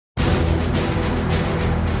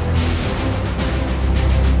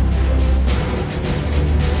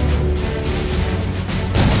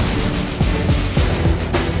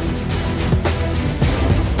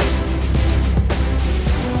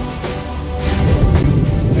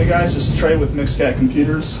guys, it's Trey with Mixcat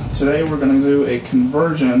Computers. Today we're going to do a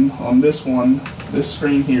conversion on this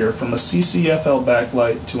screen here, from a CCFL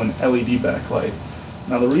backlight to an LED backlight.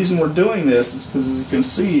 Now the reason we're doing this is because, as you can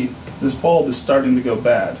see, this bulb is starting to go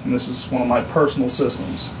bad, and this is one of my personal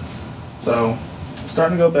systems. So it's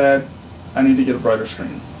starting to go bad. I need to get a brighter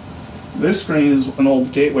screen. This screen is an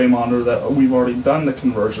old gateway monitor that we've already done the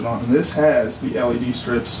conversion on, and this has the LED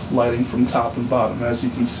strips lighting from top and bottom. As you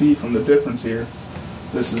can see from the difference here,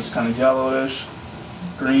 this is kind of yellowish,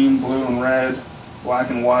 green, blue, and red, black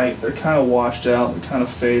and white. They're kind of washed out, they're kind of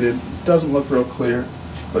faded. It doesn't look real clear,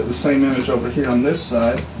 but the same image over here on this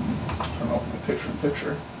side, turn off my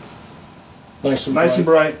picture-in-picture. Nice and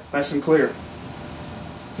bright, nice and clear.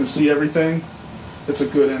 You can see everything. It's a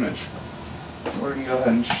good image. So we're going to go ahead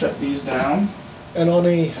and shut these down. And on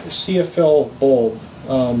a CFL bulb,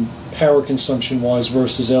 power consumption wise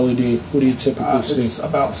versus LED, what do you typically see? It's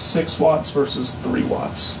about 6 watts versus 3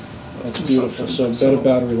 watts. That's beautiful. So better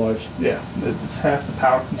battery life. Yeah, it's half the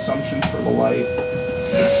power consumption for the light.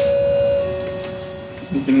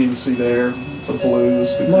 You can even see there the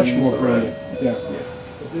blues, the much greens, more brilliant. Yeah.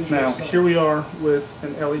 Now here we are with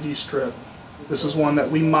an LED strip. This is one that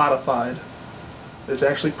we modified. It's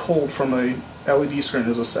actually pulled from a LED screen. It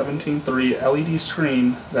was a 17.3 LED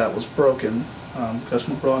screen that was broken.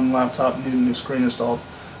 Customer brought in a laptop, needed a new screen installed.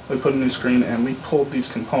 We put a new screen and we pulled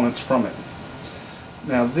these components from it.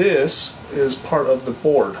 Now this is part of the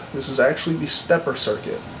board. This is actually the stepper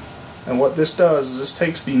circuit. And what this does is this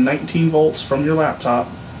takes the 19 volts from your laptop,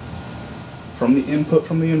 from the input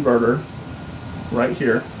from the inverter, right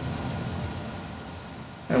here.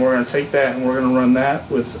 And we're going to take that and we're going to run that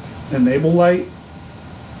with enable light,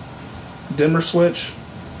 dimmer switch,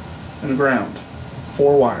 and ground.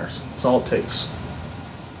 4 wires. That's all it takes.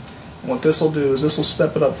 And what this will do is this will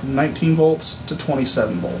step it up from 19 volts to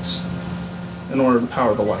 27 volts in order to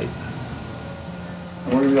power the light.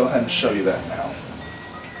 And we're going to go ahead and show you that now.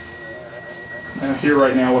 Now here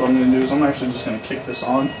right now what I'm going to do is I'm actually just going to kick this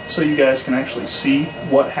on so you guys can actually see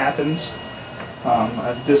what happens.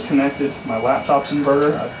 I've disconnected my laptop's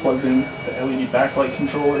inverter. I've plugged in the LED backlight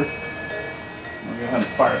controller. I'm going to go ahead and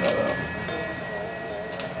fire that up.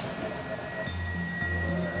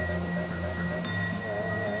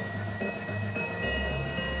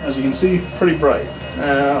 As you can see, pretty bright.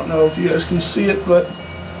 I don't know if you guys can see it, but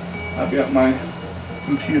I've got my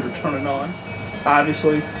computer turning on.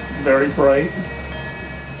 Obviously, very bright.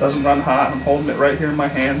 Doesn't run hot. I'm holding it right here in my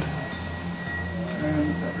hand.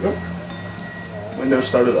 And there we go. Windows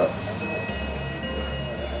started up.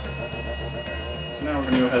 So now we're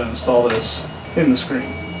going to go ahead and install this in the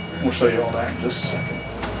screen. We'll show you all that in just a second.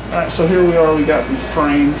 Alright, so here we are. We got the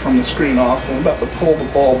frame from the screen off. I'm about to pull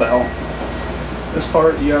the bulb out. This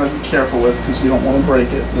part you gotta be careful with because you don't want to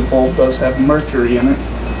break it. The bulb does have mercury in it.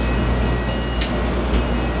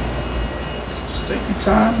 So just take your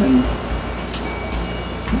time and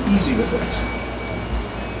be easy with it.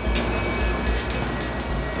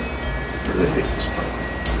 Really hate this part.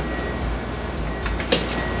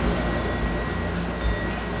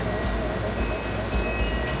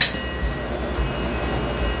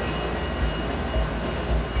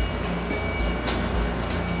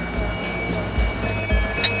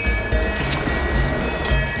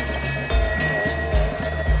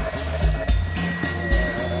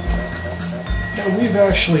 We've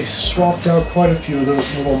actually swapped out quite a few of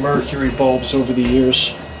those little mercury bulbs over the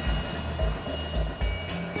years.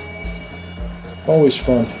 Always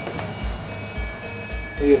fun.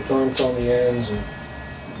 They get burnt on the ends, and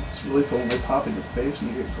it's really cool when they pop in your face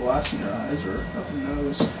and you get glass in your eyes or up your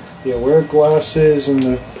nose. Yeah, wear glasses and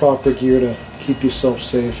the proper gear to keep yourself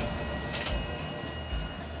safe.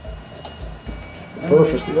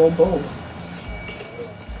 Perfect. The old bulb.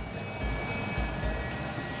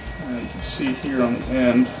 You can see here on the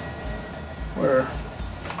end where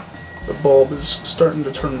the bulb is starting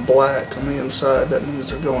to turn black on the inside. That means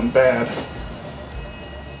they're going bad.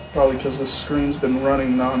 Probably because the screen's been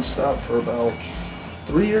running non-stop for about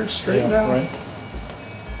 3 years straight now. Right.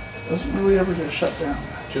 Doesn't really ever get shut down.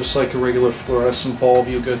 Just like a regular fluorescent bulb,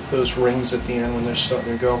 you get those rings at the end when they're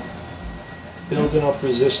starting to go. Building up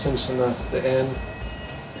resistance in the end.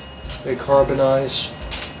 They carbonize.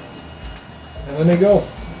 And then they go.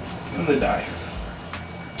 And they die.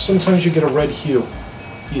 Sometimes you get a red hue.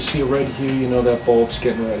 You see a red hue, you know that bulb's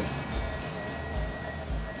getting ready.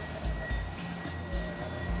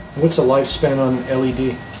 What's the lifespan on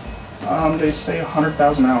LED? They say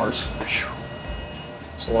 100,000 hours.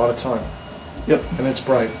 It's a lot of time. Yep. And it's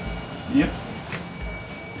bright. Yep.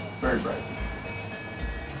 Very bright.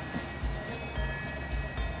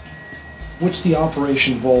 What's the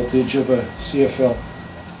operation voltage of a CFL?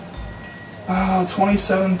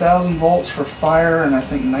 27,000 volts for fire, and I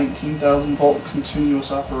think 19,000 volt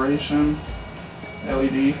continuous operation.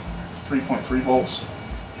 LED, 3.3 volts.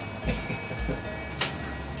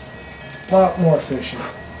 A lot more efficient.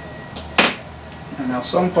 And now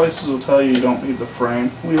some places will tell you don't need the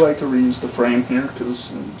frame. We like to reuse the frame here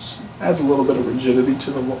because it adds a little bit of rigidity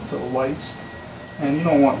to the lights, and you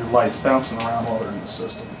don't want your lights bouncing around while they're in the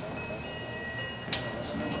system.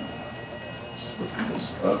 So slip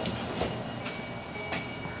this up.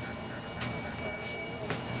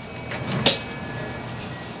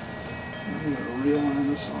 I'm going to realign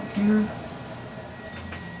this on here.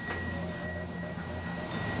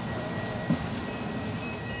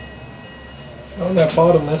 On that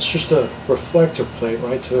bottom, that's just a reflector plate,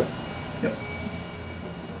 right? To Yep.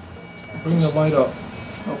 bring the light up.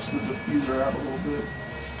 Helps the diffuser out a little bit.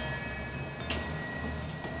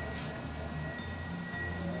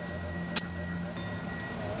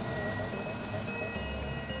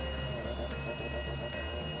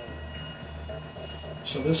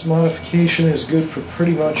 So this modification is good for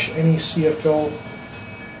pretty much any CFL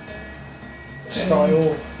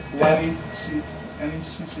style Any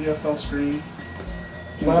CCFL screen.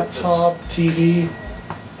 laptop, TV.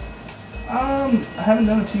 I haven't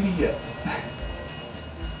done a TV yet,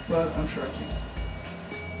 but I'm sure I can.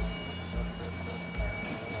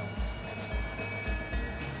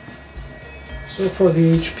 So for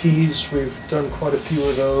the HPs, we've done quite a few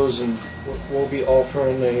of those, and we'll be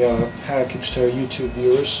offering a package to our YouTube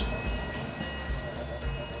viewers.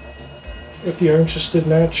 If you're interested in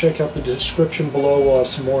that, check out the description below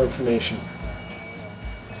some more information.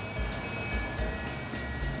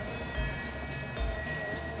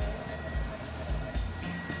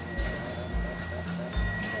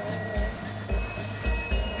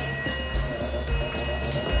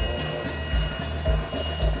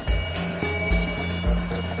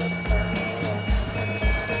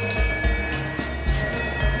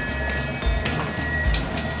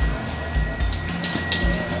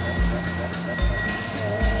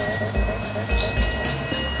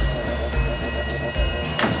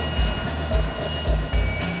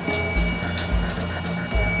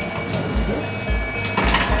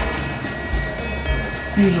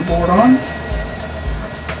 User board on. Make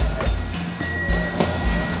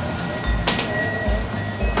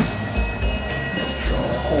sure all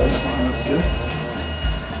the holes line up good.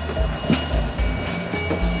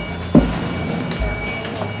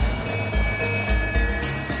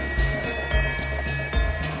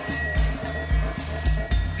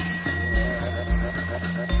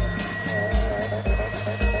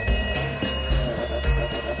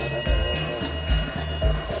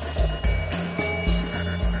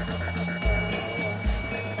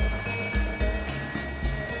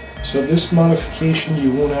 So this modification,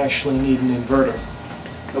 you won't actually need an inverter.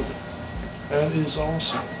 Nope. That is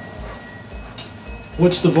awesome.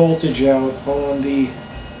 What's the voltage out on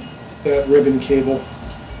that ribbon cable?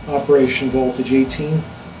 Operation voltage 18?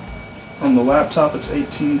 From the laptop, it's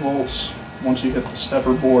 18 volts. Once you hit the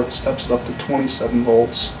stepper board, it steps it up to 27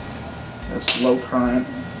 volts. It's low current,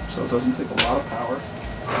 so it doesn't take a lot of power.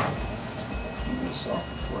 I'm going to stop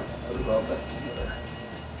before I put all that together.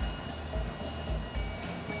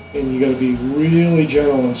 And you got to be really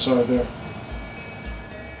gentle inside there.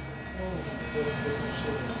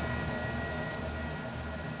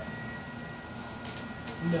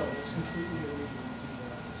 No, it's completely illegal to do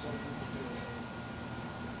that. Some people do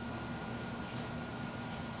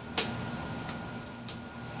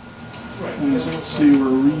it. Right. And as you can see, we're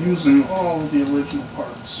reusing all of the original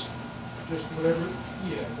parts. Just whatever's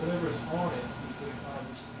on it, you could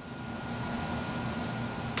obviously.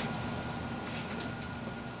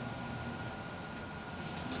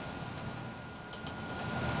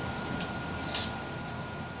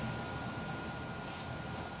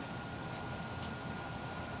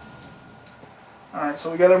 Alright,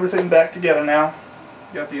 so we got everything back together now.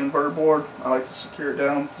 Got the inverter board. I like to secure it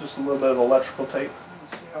down with just a little bit of electrical tape.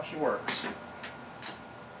 Let's see how she works.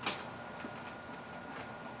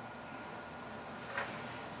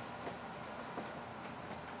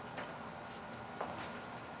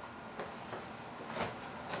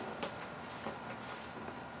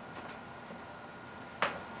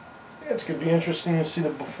 Yeah, it's going to be interesting to see the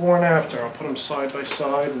before and after. I'll put them side by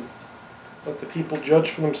side and let the people judge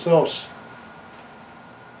for themselves.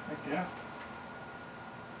 Heck yeah.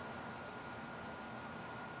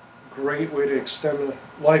 Great way to extend the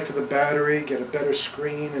life of the battery, get a better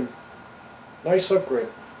screen, and nice upgrade.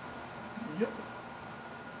 Yep.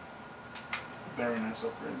 Very nice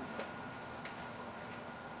upgrade.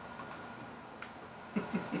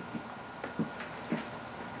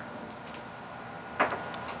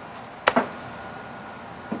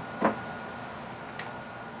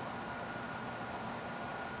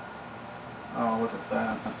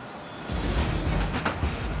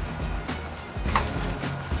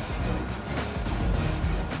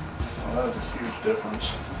 That is a huge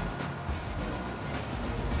difference.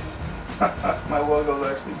 My logo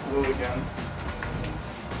is actually blue again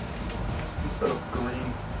instead of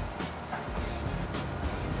green.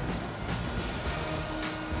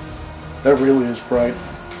 That really is bright.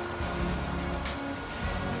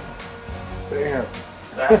 Damn.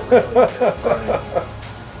 That really is bright.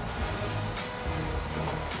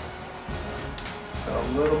 Got a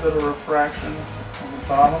little bit of refraction on the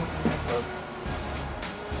bottom, but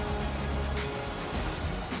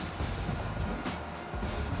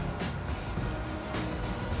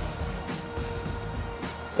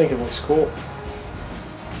I think it looks cool.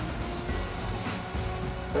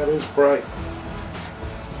 That is bright.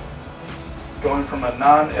 going from a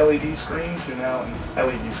non-LED screen to now an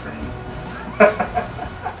LED screen.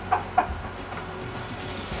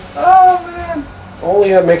 Oh man!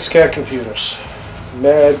 Only at Mixcat Computers.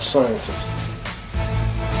 Mad scientist.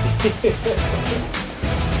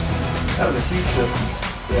 That was a huge difference.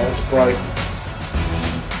 Yeah, it's bright.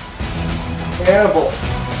 Hannibal.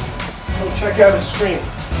 Come check out his screen.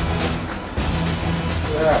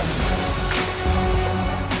 Look at that.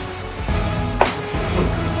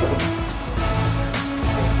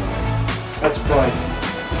 That's bright.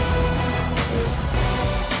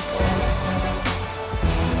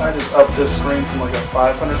 I just upped this screen from like a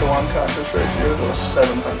 500 to 1 contrast ratio to a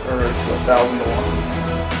 700 or to 1,000 to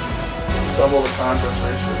 1. Double the contrast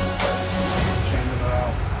ratio just by changing it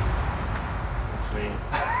out. That's neat.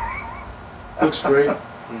 Looks great.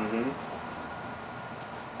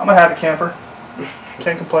 I'm a happy camper.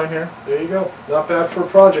 Can't complain here. There you go. Not bad for a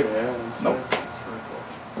project. Yeah, that's Nope. good. That's very cool.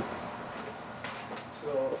 So,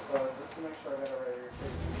 just to make sure I got it right here.